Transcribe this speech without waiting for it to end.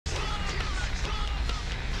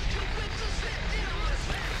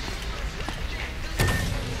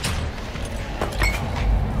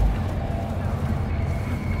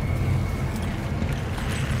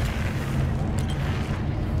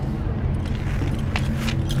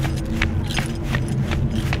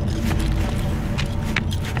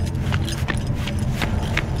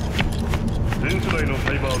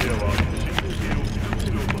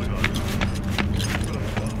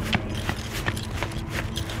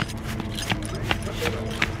From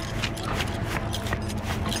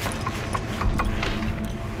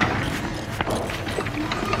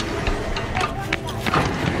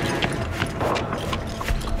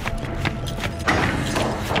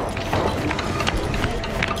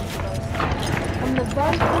the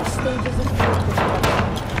very first stages of field development,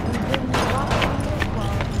 we bring the rock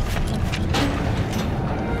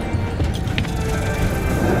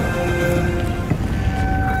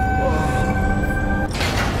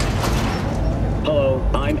Hello,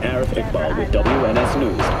 I'm Arif Iqbal with WNS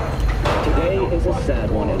News. Today is a sad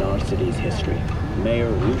one in our city's history. Mayor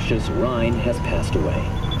Lucius Rhine has passed away.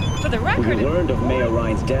 For the record, We learned of Mayor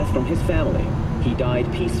Rhine's death from his family. He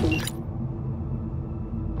died peacefully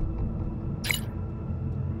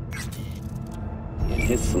in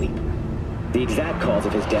his sleep. The exact cause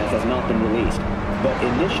of his death has not been released, but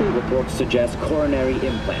initial reports suggest coronary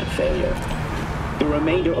implant failure. The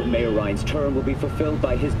remainder of Mayor Rhine's term will be fulfilled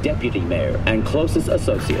by his deputy mayor and closest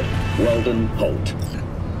associate, Weldon Holt.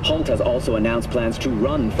 Holt has also announced plans to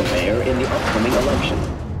run for mayor in the upcoming election.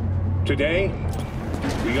 Today,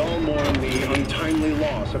 we all mourn the untimely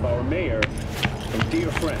loss of our mayor and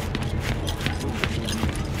dear friend.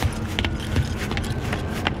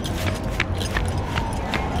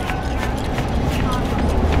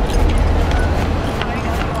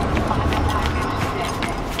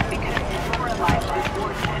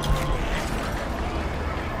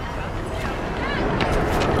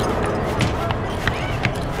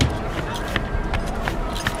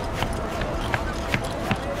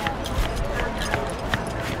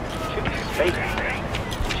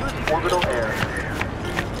 Choose orbital air.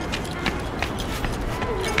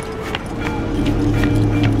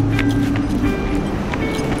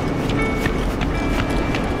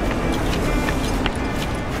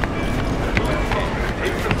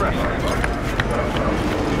 Take the pressure.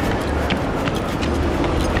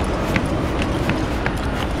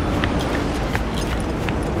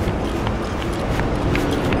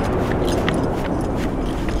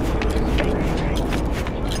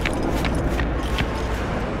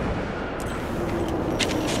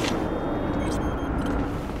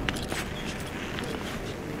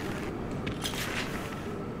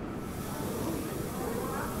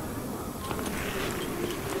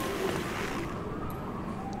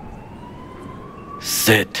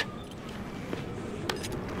 Sit.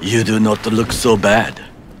 You do not look so bad.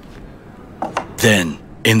 Then,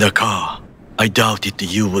 in the car, I doubted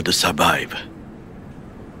you would survive.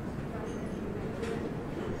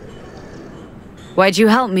 why'd you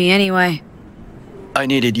help me anyway? I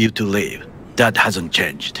needed you to leave. That hasn't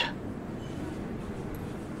changed.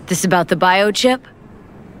 This about the biochip?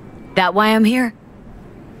 That why I'm here?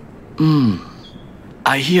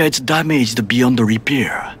 I hear it's damaged beyond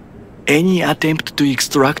repair. Any attempt to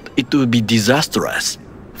extract it would be disastrous.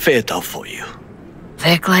 Fatal for you.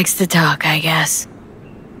 Vic likes to talk, I guess.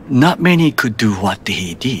 Not many could do what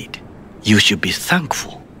he did. You should be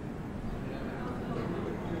thankful.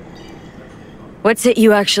 What's it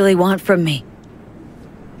you actually want from me?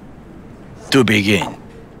 To begin,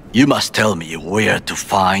 you must tell me where to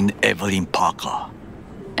find Evelyn Parker.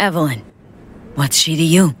 Evelyn. What's she to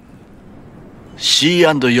you? She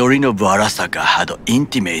and Yorinobu Arasaka had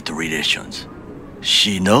intimate relations.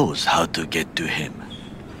 She knows how to get to him.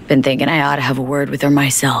 Been thinking I ought to have a word with her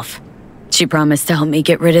myself. She promised to help me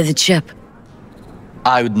get rid of the chip.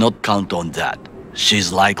 I would not count on that.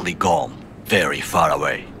 She's likely gone, very far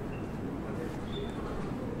away.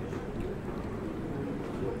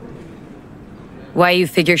 Why you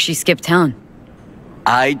figure she skipped town?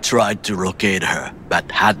 I tried to locate her,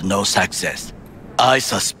 but had no success. I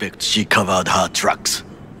suspect she covered her tracks.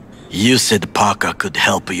 You said Parker could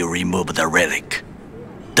help you remove the relic.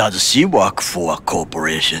 Does she work for a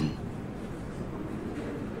corporation?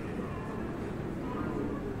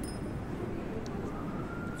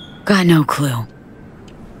 Got no clue.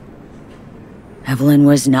 Evelyn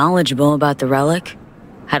was knowledgeable about the relic.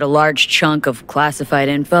 Had a large chunk of classified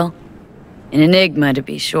info. An enigma to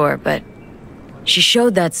be sure, but she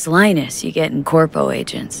showed that slyness you get in corpo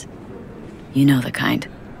agents. You know the kind.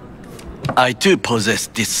 I too possess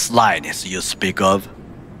this slyness you speak of.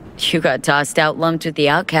 You got tossed out lumped with the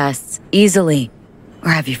outcasts, easily. Or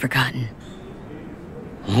have you forgotten?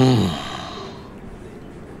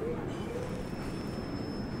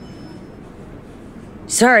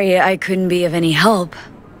 Sorry, I couldn't be of any help.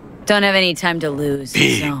 Don't have any time to lose,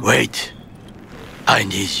 so... Wait. I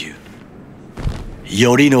need you.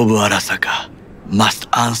 Yorinobu Arasaka must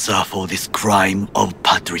answer for this crime of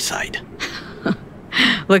patricide.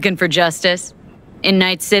 Looking for justice? In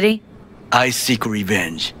Night City? I seek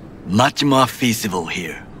revenge. Much more feasible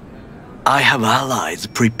here. I have allies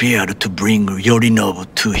prepared to bring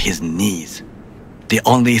Yorinobu to his knees. The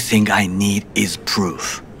only thing I need is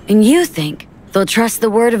proof. And you think they'll trust the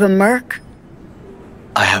word of a merc?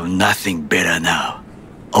 I have nothing better now.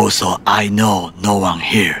 Also, I know no one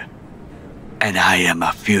here. And I am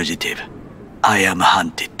a fugitive. I am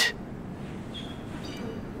hunted.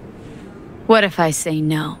 What if I say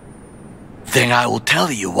no? Then I will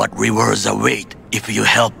tell you what rewards await if you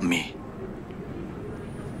help me.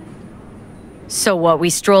 So what, we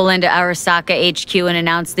stroll into Arasaka HQ and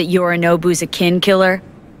announce that Yorinobu's a kin killer?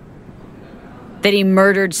 That he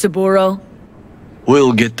murdered Saburo?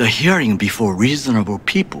 We'll get the hearing before reasonable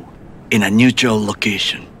people in a neutral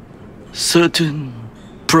location. Certain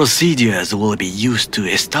procedures will be used to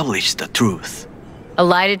establish the truth. A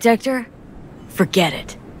lie detector? Forget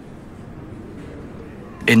it.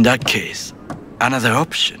 In that case, another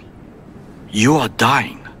option. You are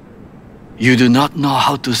dying. You do not know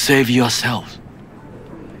how to save yourself.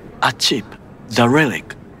 A chip, the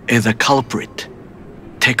relic, is a culprit.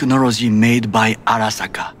 Technology made by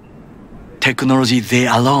Arasaka. Technology they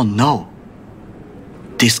alone know.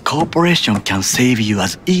 This corporation can save you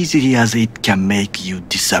as easily as it can make you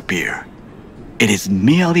disappear. It is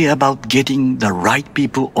merely about getting the right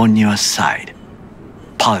people on your side.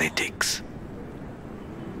 Politics.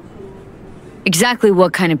 Exactly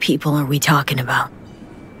what kind of people are we talking about?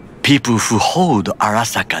 People who hold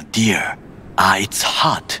Arasaka dear are its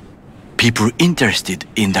heart. People interested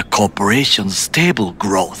in the corporation's stable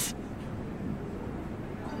growth.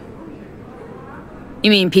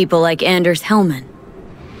 You mean people like Anders Hellman?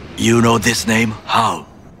 You know this name? How?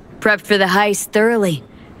 Prepped for the heist thoroughly.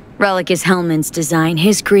 Relic is Hellman's design,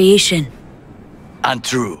 his creation.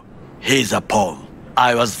 Untrue. He's a pawn.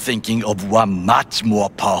 I was thinking of one much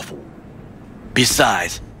more powerful.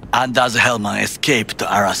 Besides, Anders Hellman escaped to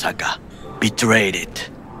Arasaka. Betrayed it.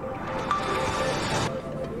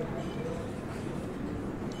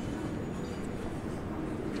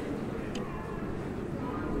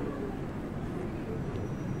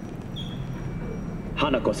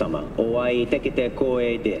 Hanako-sama, お会いできて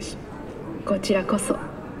光栄です。こちらこそ。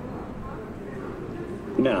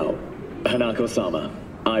Now, Hanako-sama,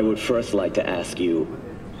 I would first like to ask you...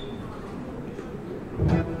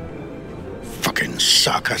 Fucking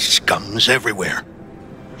Saka scums everywhere.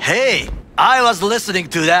 Hey! I was listening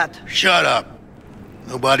to that! Shut up.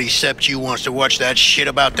 Nobody except you wants to watch that shit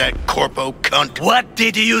about that corpo cunt. What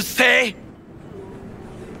did you say?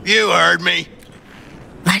 You heard me.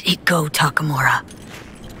 Let it go, Takamura.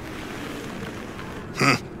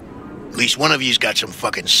 At least one of you's got some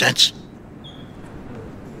fucking sense.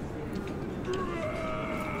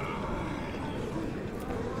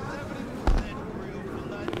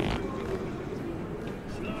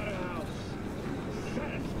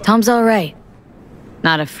 Tom's all right.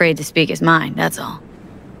 Not afraid to speak his mind, that's all.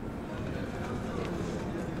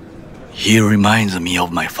 He reminds me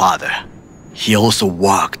of my father. He also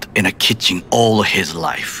worked in a kitchen all his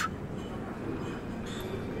life.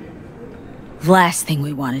 Last thing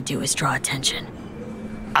we want to do is draw attention.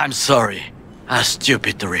 I'm sorry. A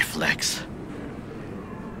stupid reflex.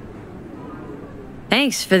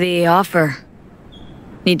 Thanks for the offer.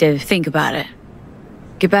 Need to think about it.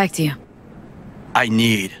 Get back to you. I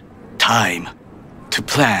need time to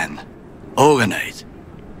plan, organize.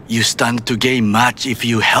 You stand to gain much if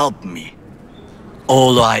you help me.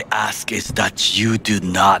 All I ask is that you do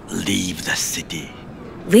not leave the city.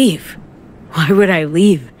 Leave? Why would I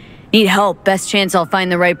leave? Need help. Best chance I'll find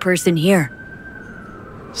the right person here.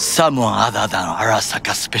 Someone other than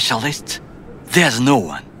Arasaka specialist? There's no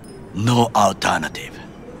one. No alternative.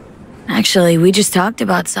 Actually, we just talked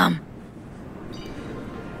about some.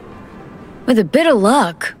 With a bit of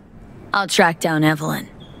luck, I'll track down Evelyn.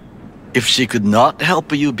 If she could not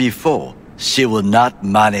help you before, she will not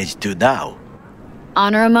manage to now.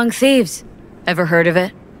 Honor among thieves. Ever heard of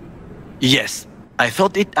it? Yes, I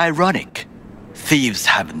thought it ironic. Thieves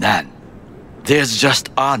have none. There's just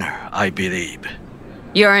honor, I believe.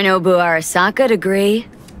 Yorinobu Arasaka'd agree,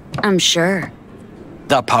 I'm sure.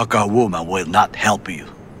 The Parker woman will not help you.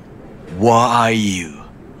 Were I you,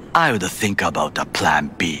 I would think about a plan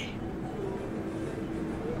B.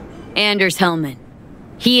 Anders Hellman.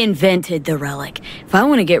 He invented the relic. If I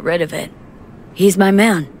want to get rid of it, he's my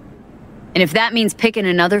man. And if that means picking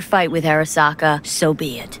another fight with Arasaka, so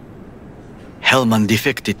be it. Hellman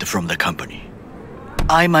defected from the company.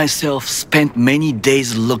 I myself spent many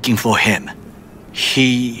days looking for him.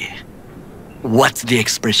 He... what's the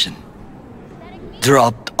expression?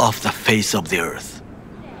 Dropped off the face of the earth.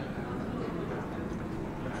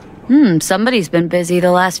 Somebody's been busy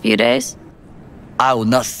the last few days. I will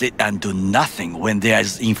not sit and do nothing when there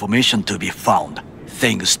is information to be found,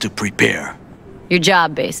 things to prepare. Your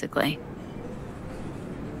job, basically.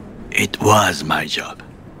 It was my job.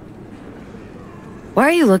 Why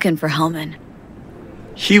are you looking for Hellman?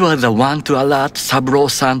 He was the one to alert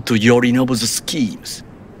Saburo-san to Yorinobu's schemes.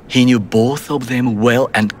 He knew both of them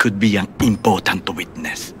well and could be an important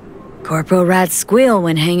witness. Corpo rats squeal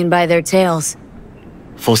when hanging by their tails.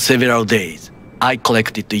 For several days, I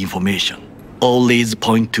collected the information. All leads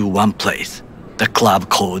point to one place, the club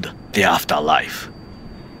called the Afterlife.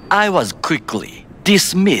 I was quickly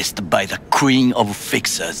dismissed by the queen of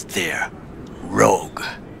fixers there, Rogue.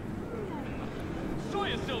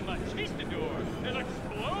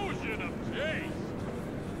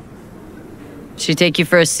 She take you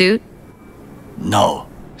for a suit? No,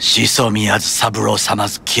 she saw me as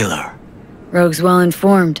Saburo-sama's killer. Rogue's well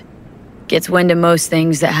informed. Gets wind of most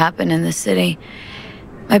things that happen in the city.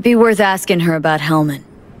 Might be worth asking her about Hellman.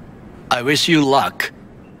 I wish you luck.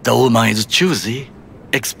 The woman is choosy,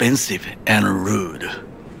 expensive, and rude.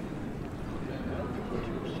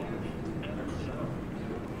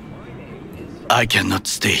 I cannot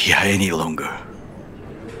stay here any longer.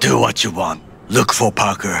 Do what you want. Look for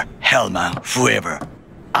Parker, Hellman, whoever.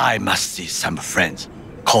 I must see some friends,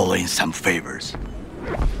 call in some favors.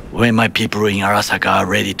 When my people in Arasaka are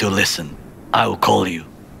ready to listen, I will call you.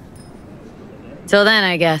 Till then,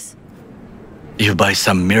 I guess. If by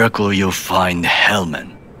some miracle you find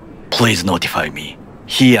Hellman, please notify me.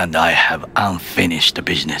 He and I have unfinished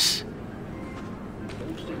business.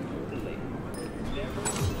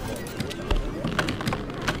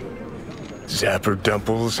 Zapper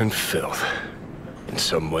dumples and filth. In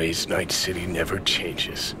some ways, Night City never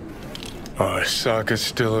changes. Arasaka's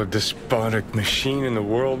still a despotic machine and the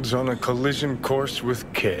world's on a collision course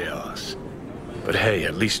with chaos. But hey,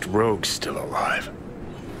 at least Rogue's still alive.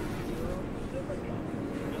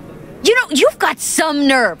 You know, you've got some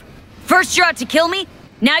nerve. First you're out to kill me,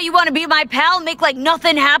 now you want to be my pal and make like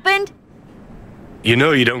nothing happened? You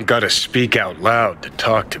know you don't gotta speak out loud to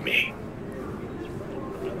talk to me.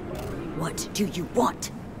 What do you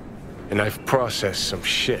want? And I've processed some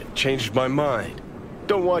shit, changed my mind.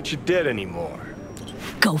 Don't want you dead anymore.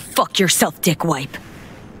 Go fuck yourself, dickwipe.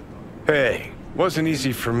 Hey, wasn't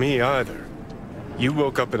easy for me either. You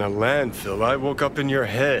woke up in a landfill, I woke up in your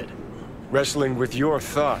head. Wrestling with your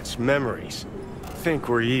thoughts, memories. Think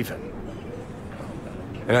we're even.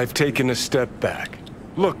 And I've taken a step back,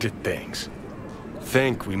 looked at things.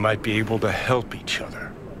 Think we might be able to help each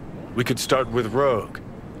other. We could start with Rogue.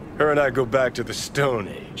 Her and I go back to the Stone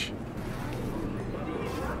Age.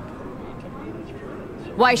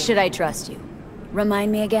 Why should I trust you?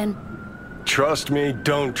 Remind me again? Trust me,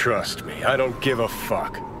 don't trust me. I don't give a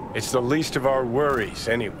fuck. It's the least of our worries,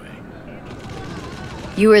 anyway.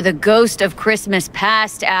 You are the ghost of Christmas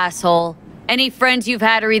past, asshole. Any friends you've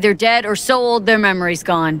had are either dead or so old their memory's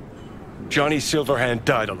gone. Johnny Silverhand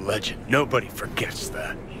died a legend. Nobody forgets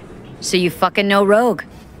that. So you fucking know Rogue.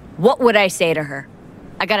 What would I say to her?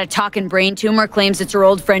 I got a talking brain tumor, claims it's her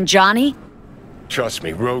old friend Johnny? Trust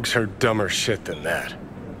me, Rogue's heard dumber shit than that.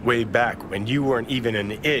 Way back when you weren't even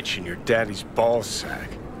an itch in your daddy's ballsack.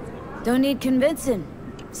 Don't need convincing.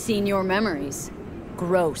 Seen your memories.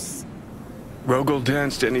 Gross. Rogue will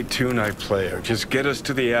dance to any tune I play her. Just get us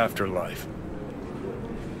to the afterlife.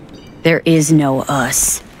 There is no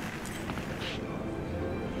us.